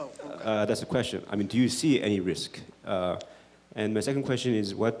mean, Oh, okay. that's the question. I mean, do you see any risk? And my second question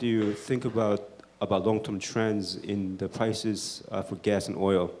is, what do you think about long-term trends in the prices for gas and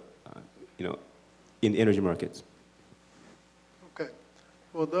oil, in energy markets? Okay.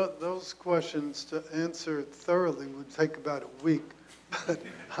 Well, those questions to answer thoroughly would take about a week, but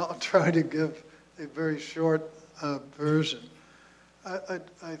I'll try to give a very short version.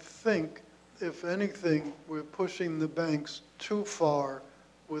 I think, if anything, we're pushing the banks too far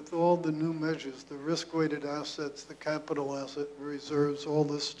with all the new measures, the risk-weighted assets, the capital asset reserves, all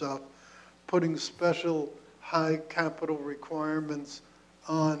this stuff, putting special high capital requirements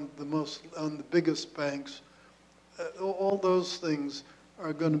on the biggest banks. All those things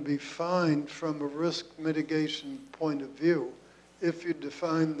are going to be fine from a risk mitigation point of view if you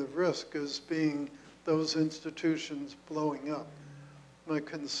define the risk as being those institutions blowing up. My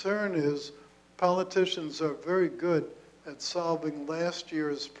concern is politicians are very good at solving last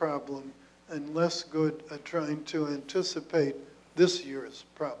year's problem and less good at trying to anticipate this year's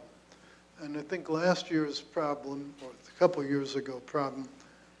problem. And I think last year's problem, or a couple of years ago problem,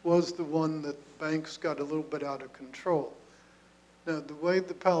 was the one that banks got a little bit out of control. Now, the way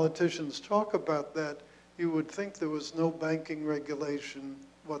the politicians talk about that, you would think there was no banking regulation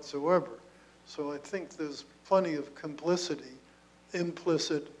whatsoever. So I think there's plenty of complicity,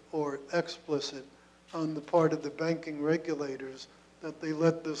 implicit or explicit, on the part of the banking regulators that they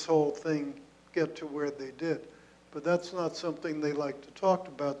let this whole thing get to where they did. But that's not something they like to talk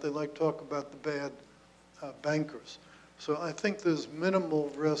about. They like to talk about the bad bankers. So I think there's minimal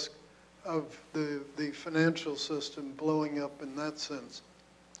risk of the financial system blowing up in that sense.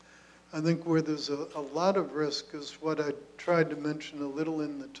 I think where there's a lot of risk is what I tried to mention a little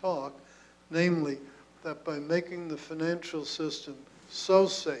in the talk, namely that by making the financial system so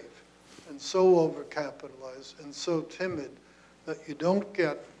safe and so overcapitalized and so timid that you don't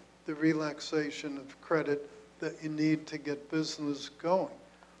get the relaxation of credit that you need to get business going.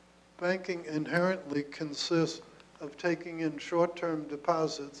 Banking inherently consists of taking in short-term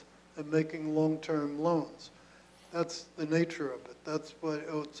deposits and making long-term loans. That's the nature of it. That's what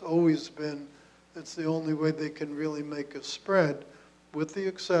it's always been. It's the only way they can really make a spread, with the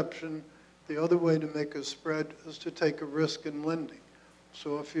exception, the other way to make a spread is to take a risk in lending.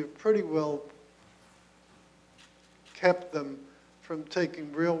 So if you've pretty well kept them from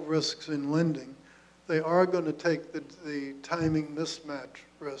taking real risks in lending, they are going to take the timing mismatch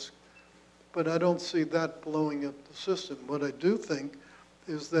risk. But I don't see that blowing up the system. What I do think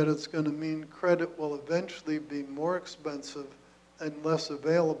is that it's going to mean credit will eventually be more expensive and less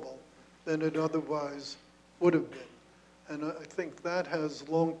available than it otherwise would have been. And I think that has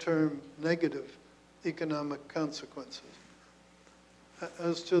long-term negative economic consequences.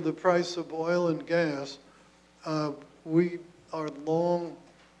 As to the price of oil and gas, we are long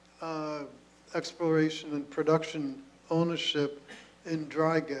exploration and production ownership in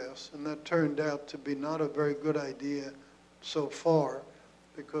dry gas, and that turned out to be not a very good idea so far,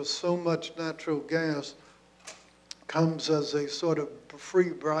 because so much natural gas comes as a sort of free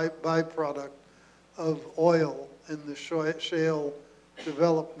byproduct of oil in the shale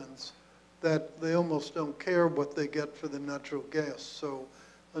developments that they almost don't care what they get for the natural gas. So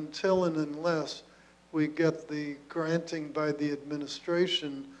until and unless we get the granting by the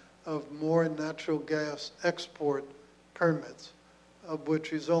administration of more natural gas export permits, of which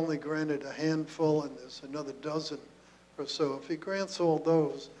he's only granted a handful, and there's another dozen or so. If he grants all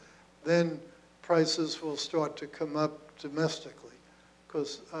those, then prices will start to come up domestically,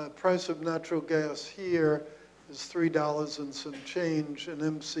 because price of natural gas here is $3 and some change an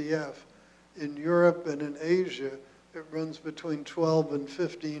MCF. In Europe and in Asia, it runs between $12 and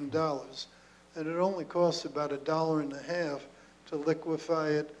 $15, and it only costs about $1.50 to liquefy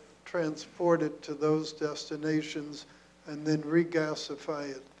it, transport it to those destinations, and then regasify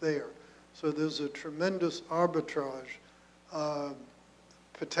it there. So there's a tremendous arbitrage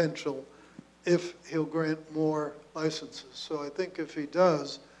potential if he'll grant more licenses. So I think if he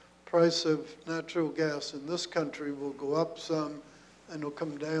does, price of natural gas in this country will go up some and it'll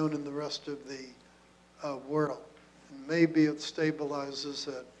come down in the rest of the world. And maybe it stabilizes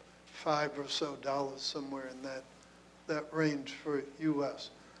at $5 or so, somewhere in that range for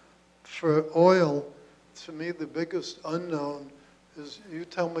US. For oil, to me, the biggest unknown is you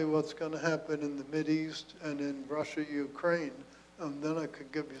tell me what's going to happen in the Mideast and in Russia, Ukraine, and then I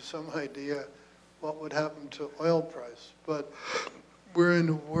could give you some idea what would happen to oil price. But we're in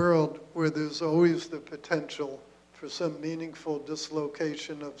a world where there's always the potential for some meaningful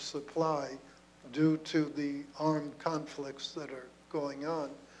dislocation of supply due to the armed conflicts that are going on.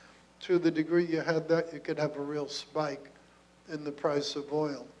 To the degree you had that, you could have a real spike in the price of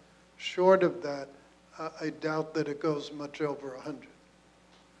oil. Short of that, I doubt that it goes much over 100. We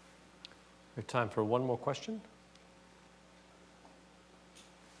have time for one more question.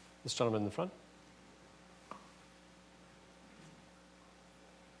 This gentleman in the front.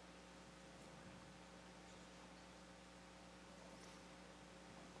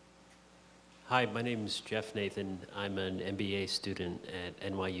 Hi, my name is Jeff Nathan. I'm an MBA student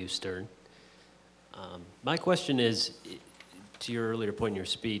at NYU Stern. My question is, to your earlier point in your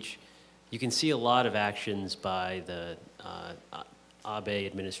speech, you can see a lot of actions by the Abe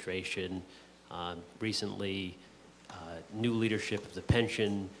administration, recently new leadership of the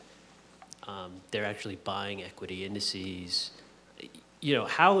pension. They're actually buying equity indices. You know,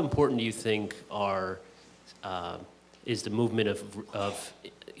 how important do you think is the movement of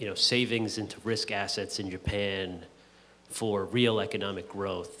savings into risk assets in Japan for real economic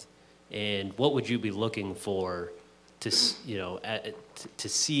growth? And what would you be looking for to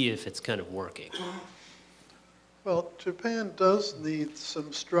see if it's kind of working? Well, Japan does need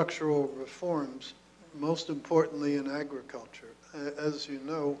some structural reforms, most importantly in agriculture. As you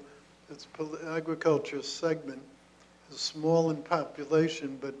know, its agriculture segment is small in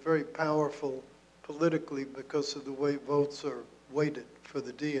population, but very powerful politically because of the way votes are weighted for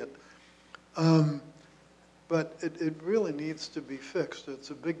the Diet. But it really needs to be fixed.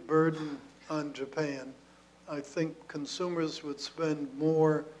 It's a big burden on Japan. I think consumers would spend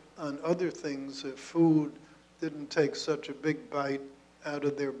more on other things if food didn't take such a big bite out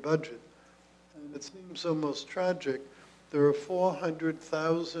of their budget. And it seems almost tragic. There are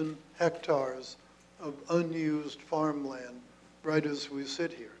 400,000 hectares of unused farmland right as we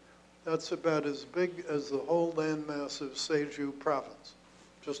sit here. That's about as big as the whole landmass of Seiju province,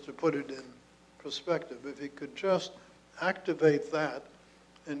 just to put it in perspective. If you could just activate that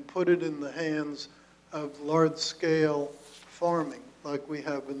and put it in the hands of large-scale farming like we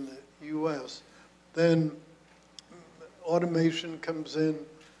have in the US, then automation comes in,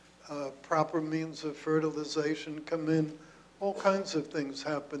 proper means of fertilization come in, all kinds of things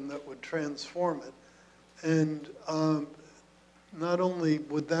happen that would transform it. And not only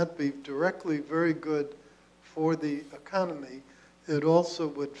would that be directly very good for the economy, it also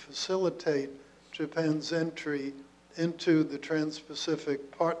would facilitate Japan's entry into the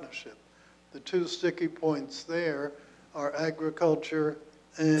Trans-Pacific Partnership. The two sticky points there are agriculture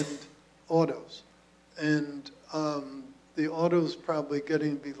and autos. And the autos probably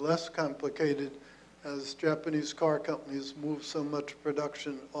getting to be less complicated as Japanese car companies move so much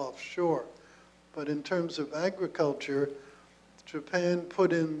production offshore. But in terms of agriculture, Japan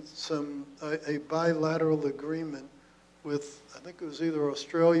put in a bilateral agreement with, I think it was either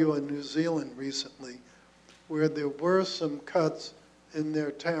Australia or New Zealand recently, where there were some cuts in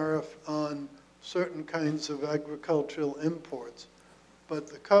their tariff on certain kinds of agricultural imports. But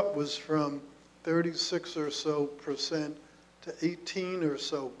the cut was from 36% or so to 18% or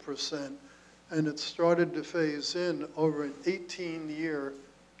so, and it started to phase in over an 18-year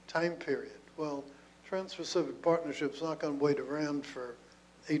time period. Well, Trans-Pacific Partnership's not going to wait around for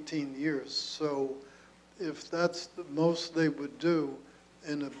 18 years. So if that's the most they would do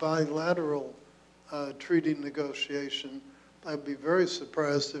in a bilateral treaty negotiation, I'd be very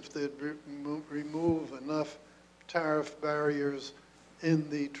surprised if they'd remove enough tariff barriers in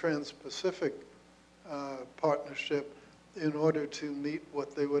the Trans-Pacific Partnership in order to meet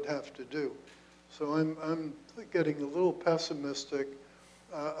what they would have to do. So I'm getting a little pessimistic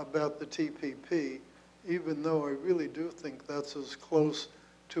about the TPP, even though I really do think that's as close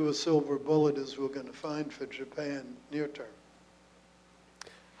to a silver bullet as we're going to find for Japan near term.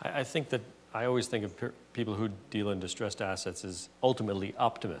 I think that I always think of people who deal in distressed assets as ultimately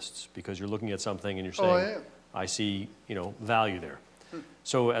optimists, because you're looking at something and you're saying, I see, value there.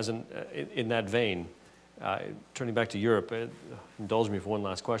 So in that vein, Turning back to Europe, indulge me for one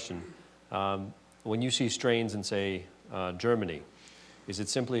last question. When you see strains in, say, Germany, is it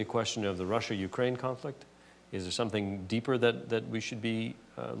simply a question of the Russia-Ukraine conflict? Is there something deeper that we should be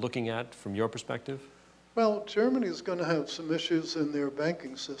looking at from your perspective? Well, Germany is going to have some issues in their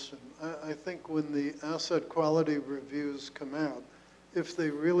banking system. I think when the asset quality reviews come out, if they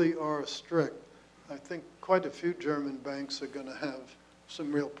really are strict, I think quite a few German banks are going to have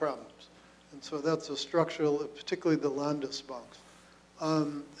some real problems. And so that's a structural, particularly the Landesbanks.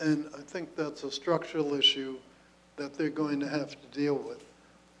 And I think that's a structural issue that they're going to have to deal with.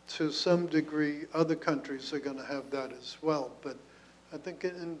 To some degree, other countries are going to have that as well. But I think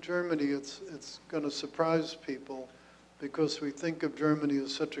in Germany, it's going to surprise people because we think of Germany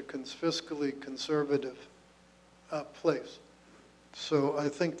as such a fiscally conservative place. So I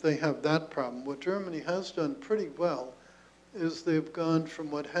think they have that problem. What Germany has done pretty well is they've gone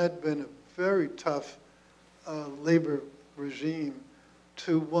from what had been a very tough labor regime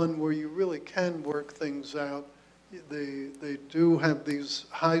to one where you really can work things out. They do have these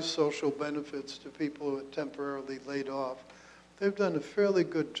high social benefits to people who are temporarily laid off. They've done a fairly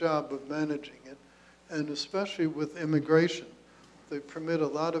good job of managing it, and especially with immigration. They permit a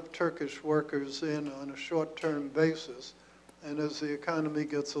lot of Turkish workers in on a short-term basis, and as the economy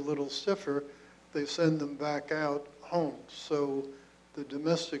gets a little stiffer, they send them back out home. So the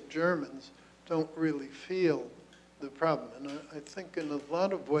domestic Germans don't really feel the problem. And I think in a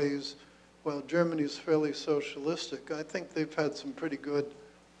lot of ways, while Germany's fairly socialistic, I think they've had some pretty good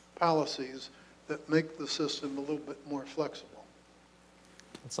policies that make the system a little bit more flexible.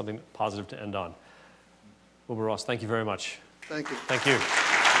 That's something positive to end on. Wilbur Ross, thank you very much. Thank you. Thank you.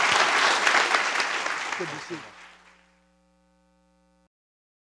 Good to see you.